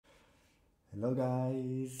Hello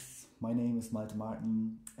guys, my name is Malte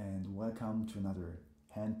Marten and welcome to another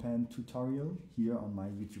handpan tutorial here on my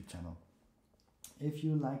YouTube channel. If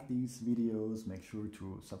you like these videos, make sure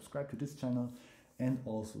to subscribe to this channel and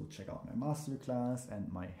also check out my masterclass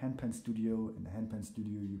and my handpan studio. In the handpan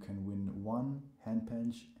studio you can win one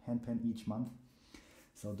handpan each month,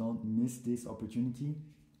 so don't miss this opportunity.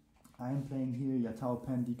 I'm playing here Yatao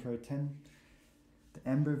Pen DK 10, the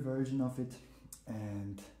Amber version of it,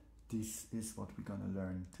 and this is what we're gonna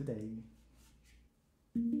learn today.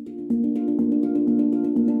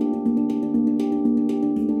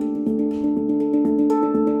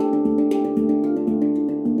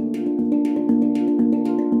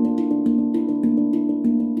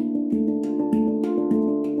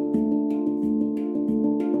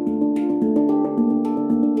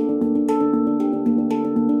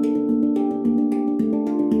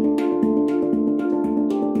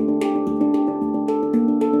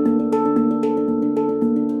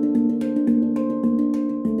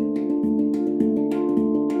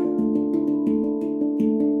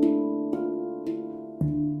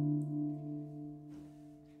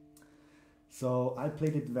 So I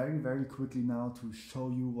played it very quickly now to show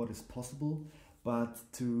you what is possible, but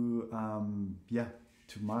to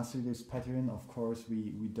master this pattern, of course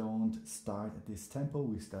we don't start at this tempo.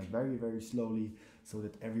 We start very slowly so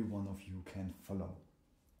that every one of you can follow.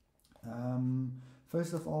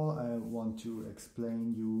 First of all, I want to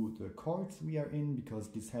explain you the chords we are in, because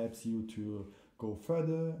this helps you to go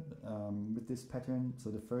further with this pattern.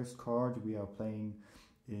 So the first chord we are playing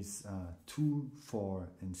is 2,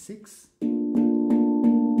 4 and 6.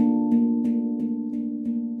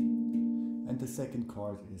 And the second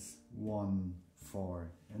chord is 1,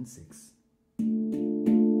 4 and 6.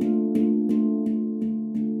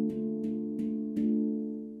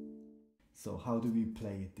 So how do we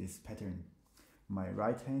play this pattern? My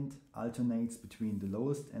right hand alternates between the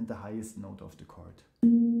lowest and the highest note of the chord.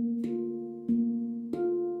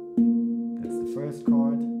 That's the first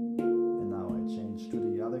chord, and now I change to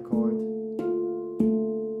the other chord.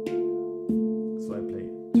 So I play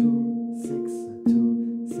 2, 6,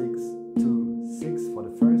 2, 6, 2, 6 for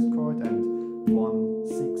the first chord, and 1,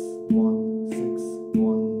 6, 1, 6,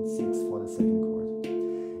 1, 6 for the second chord.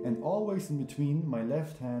 And always in between, my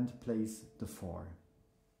left hand plays the 4.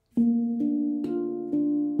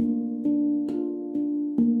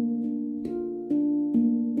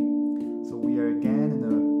 So we are again in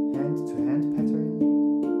a hand-to-hand pattern,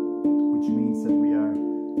 which means that we are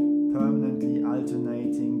permanently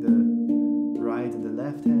alternating the right and the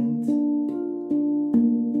left hand.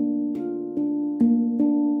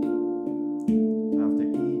 After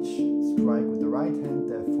each strike with the right hand,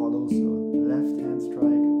 there follows a left hand strike.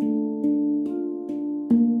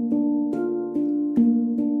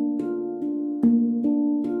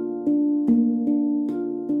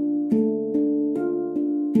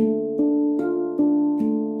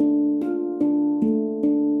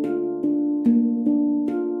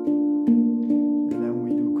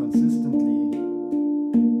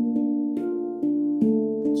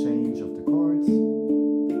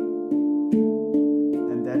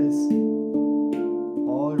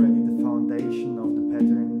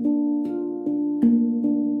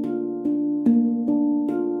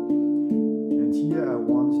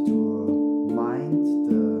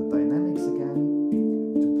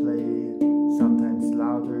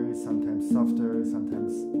 Softer,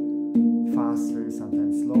 sometimes faster,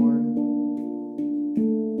 sometimes slower.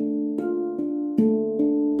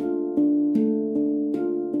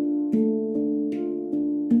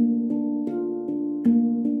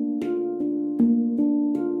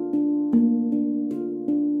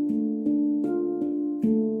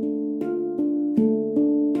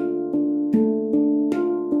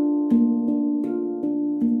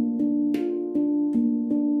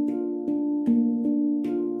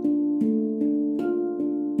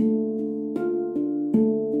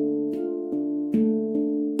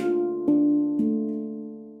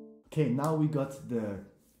 Okay, now we got the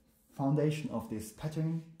foundation of this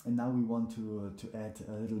pattern, and now we want to add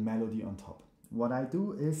a little melody on top. What I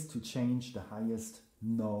do is to change the highest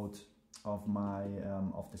note of my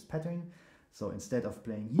of this pattern. So instead of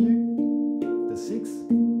playing here the 6,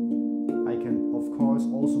 I can of course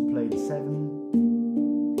also play the 7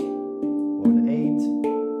 or the 8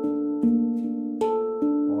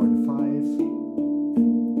 or the 5.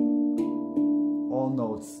 All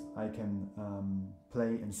notes I can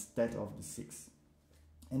play instead of the 6,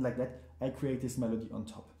 and like that I create this melody on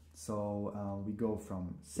top. So we go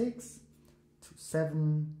from 6 to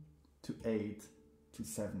 7 to 8 to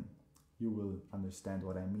 7. You will understand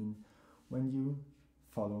what I mean when you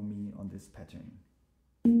follow me on this pattern.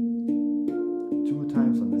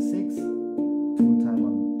 times on the 6, two times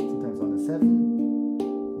on the 7.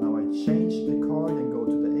 Now I change the chord and go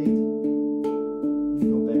to the 8, and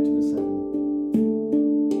go back to the 7.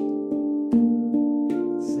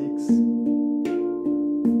 6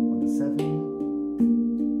 on the 7,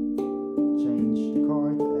 change the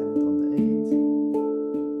chord, and on the 8,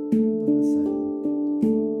 on the 7.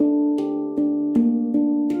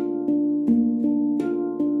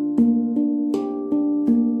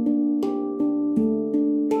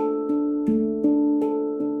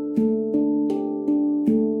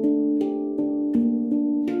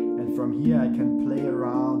 Here I can play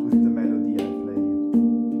around with the melody I play.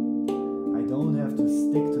 I don't have to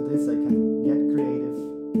stick to this, I can get creative.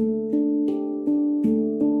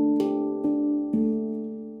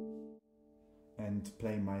 And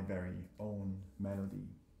play my very own melody.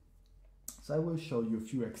 So I will show you a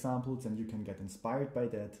few examples and you can get inspired by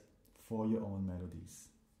that for your own melodies.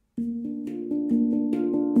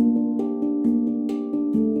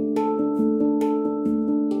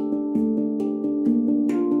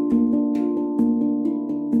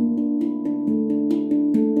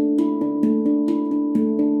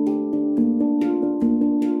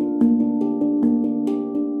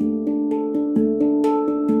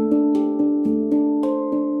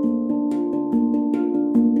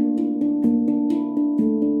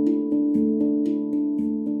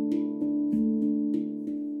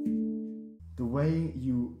 The way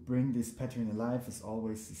you bring this pattern alive is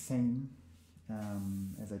always the same,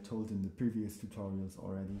 as I told in the previous tutorials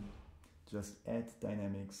already. Just add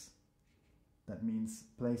dynamics. That means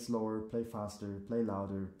play slower, play faster, play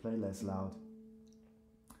louder, play less loud,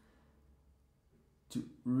 to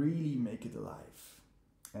really make it alive.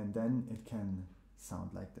 And then it can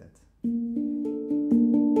sound like that.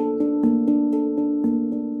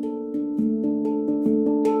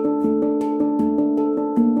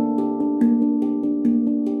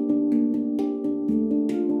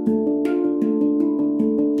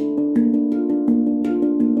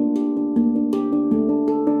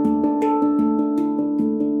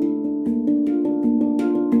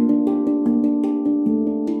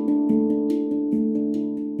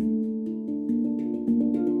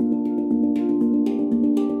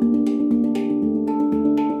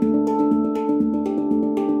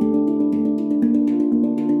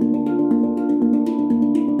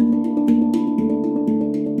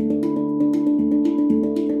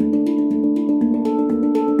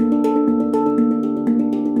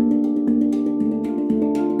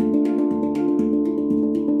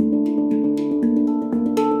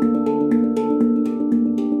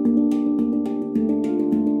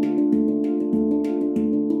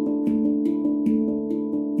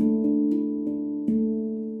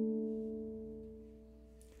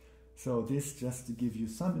 So this just to give you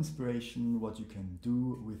some inspiration what you can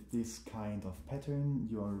do with this kind of pattern.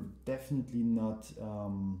 You're definitely not,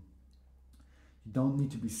 you don't need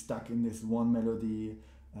to be stuck in this one melody.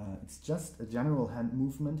 It's just a general hand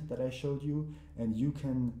movement that I showed you, and you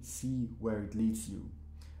can see where it leads you.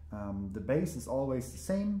 The bass is always the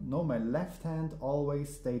same. No, my left hand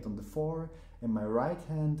always stayed on the 4, and my right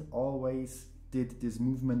hand always did this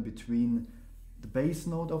movement between the bass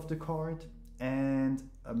note of the chord and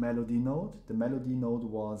a melody note. The melody note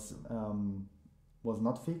was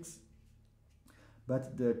not fixed,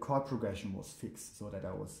 but the chord progression was fixed, so that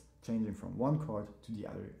I was changing from one chord to the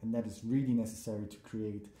other, and that is really necessary to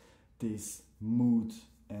create this mood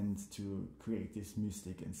and to create this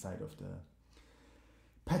mystic inside of the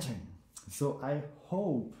pattern. So I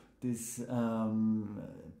hope this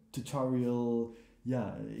tutorial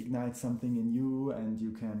ignites something in you, and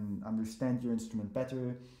you can understand your instrument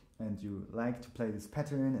better, and you like to play this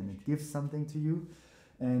pattern and it gives something to you.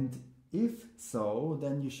 And if so,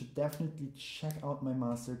 then you should definitely check out my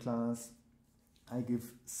masterclass. I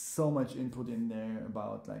give so much input in there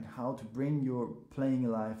about like how to bring your playing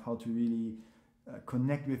alive, how to really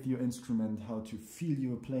connect with your instrument, how to feel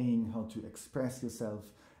your playing, how to express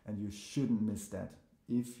yourself, and you shouldn't miss that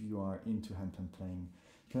if you are into handpan playing.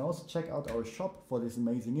 You can also check out our shop for this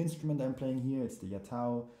amazing instrument I'm playing here. It's the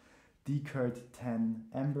Yatao D-Curt 10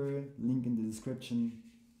 Amber, link in the description.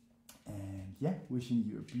 And yeah, wishing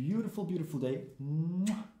you a beautiful, beautiful day.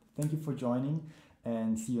 Thank you for joining,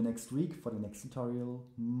 and see you next week for the next tutorial.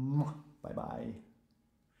 Bye bye.